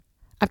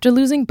After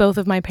losing both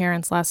of my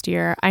parents last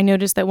year, I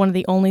noticed that one of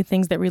the only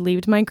things that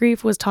relieved my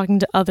grief was talking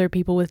to other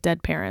people with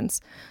dead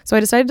parents. So I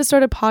decided to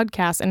start a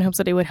podcast in hopes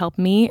that it would help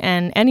me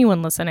and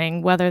anyone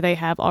listening, whether they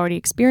have already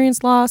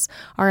experienced loss,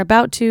 are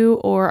about to,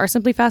 or are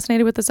simply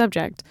fascinated with the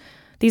subject.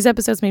 These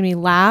episodes made me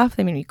laugh,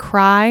 they made me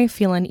cry,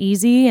 feel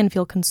uneasy, and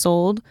feel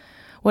consoled.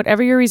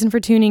 Whatever your reason for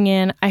tuning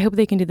in, I hope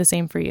they can do the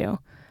same for you.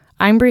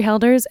 I'm Brie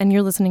Helders, and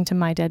you're listening to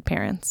My Dead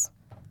Parents.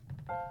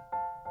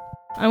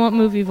 I want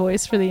movie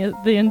voice for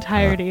the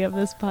entirety of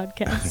this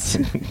podcast.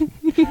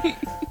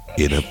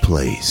 In a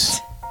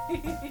place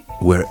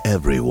where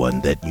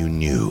everyone that you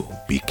knew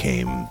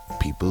became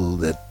people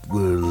that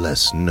were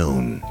less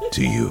known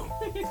to you.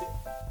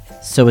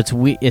 So it's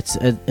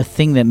a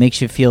thing that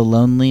makes you feel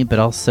lonely, but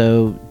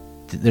also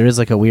there is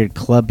like a weird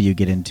club you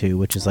get into,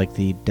 which is like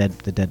the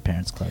Dead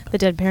Parents Club. The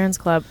Dead Parents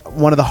Club.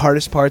 One of the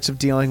hardest parts of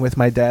dealing with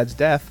my dad's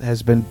death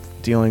has been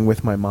dealing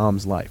with my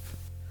mom's life.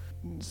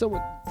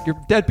 Someone, your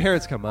dead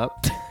parents come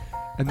up,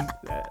 and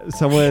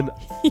someone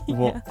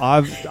will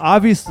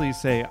obviously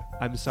say,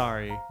 "I'm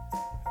sorry,"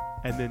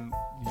 and then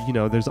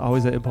there's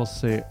always that impulse to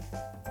say,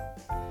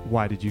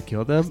 "Why did you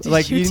kill them?"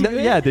 Did you do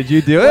it? Yeah, did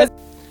you do it?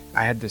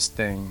 I had this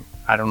thing.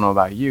 I don't know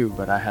about you,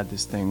 but I had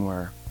this thing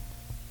where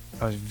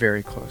I was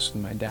very close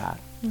with my dad.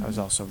 I was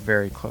also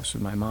very close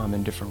with my mom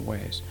in different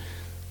ways.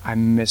 I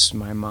miss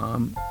my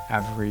mom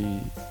every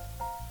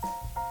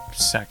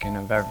second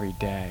of every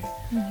day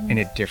in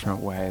a different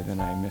way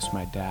than I miss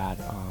my dad.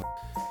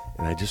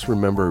 And I just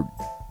remember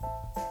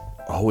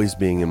always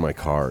being in my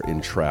car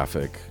in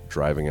traffic,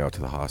 driving out to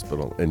the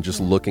hospital, and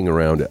just looking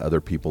around at other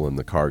people in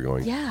the car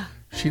going, Yeah.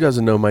 She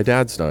doesn't know my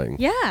dad's dying.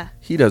 Yeah.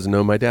 He doesn't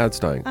know my dad's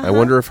dying. I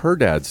wonder if her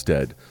dad's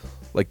dead.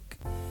 Like,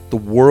 the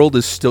world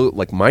is still,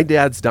 like, my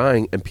dad's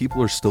dying and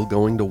people are still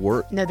going to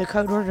work. No, the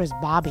code word was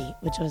Bobby,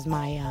 which was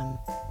my,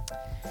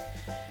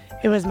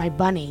 it was my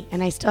bunny,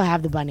 and I still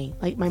have the bunny.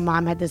 Like, my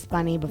mom had this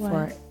bunny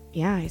before. What?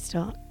 Yeah, I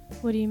still.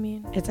 What do you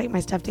mean? It's like my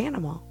stuffed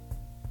animal.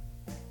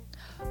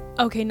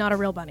 Okay, not a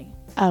real bunny.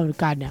 Oh,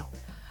 God, no.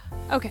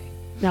 Okay.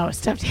 No, a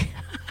stuffed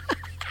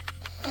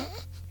animal.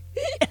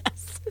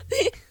 Yes.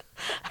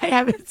 I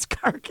have its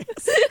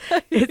carcass.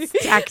 It's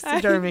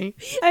taxidermy.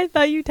 I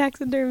thought you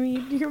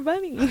taxidermied your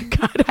bunny.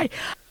 God,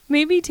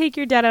 Maybe take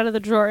your dad out of the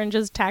drawer and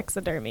just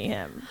taxidermy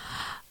him.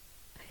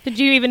 Did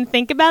you even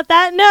think about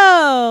that?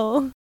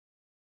 No.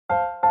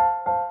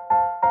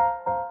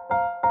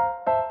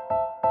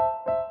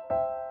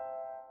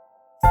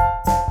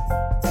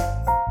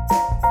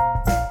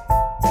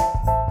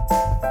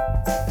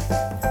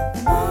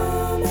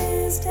 Mom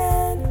is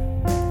dead.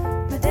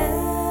 My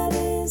dad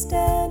is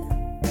dead.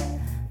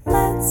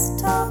 Let's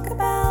talk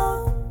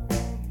about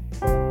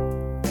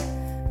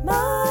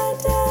my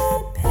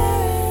dead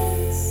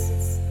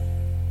parents.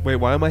 Wait,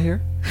 why am I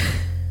here?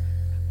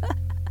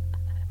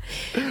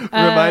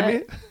 Remind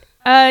me.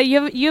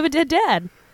 You have a dead dad.